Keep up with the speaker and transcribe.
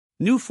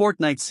New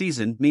Fortnite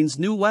season means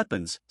new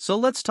weapons, so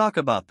let's talk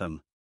about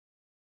them.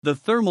 The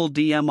Thermal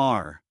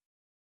DMR.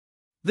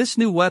 This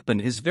new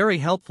weapon is very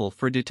helpful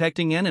for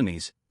detecting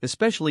enemies,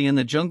 especially in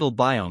the jungle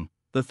biome.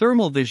 The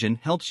thermal vision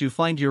helps you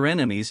find your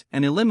enemies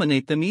and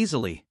eliminate them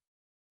easily.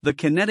 The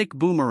Kinetic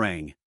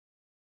Boomerang.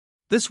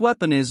 This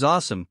weapon is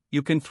awesome,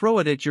 you can throw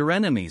it at your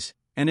enemies,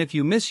 and if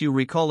you miss you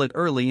recall it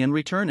early and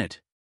return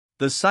it.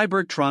 The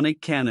Cybertronic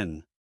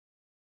Cannon.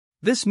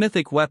 This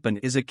mythic weapon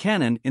is a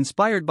cannon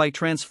inspired by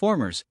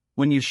Transformers.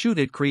 When you shoot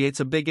it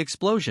creates a big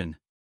explosion.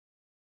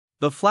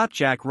 The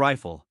Flapjack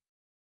Rifle.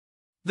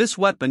 This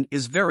weapon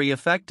is very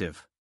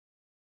effective.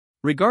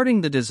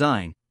 Regarding the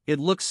design, it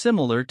looks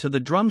similar to the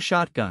drum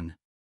shotgun.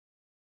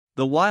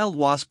 The Wild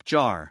Wasp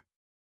Jar.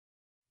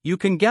 You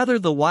can gather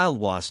the wild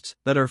wasps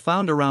that are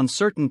found around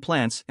certain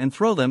plants and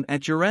throw them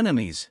at your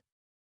enemies.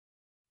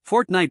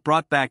 Fortnite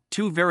brought back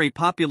two very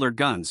popular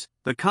guns,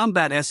 the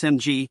Combat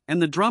SMG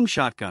and the drum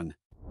shotgun.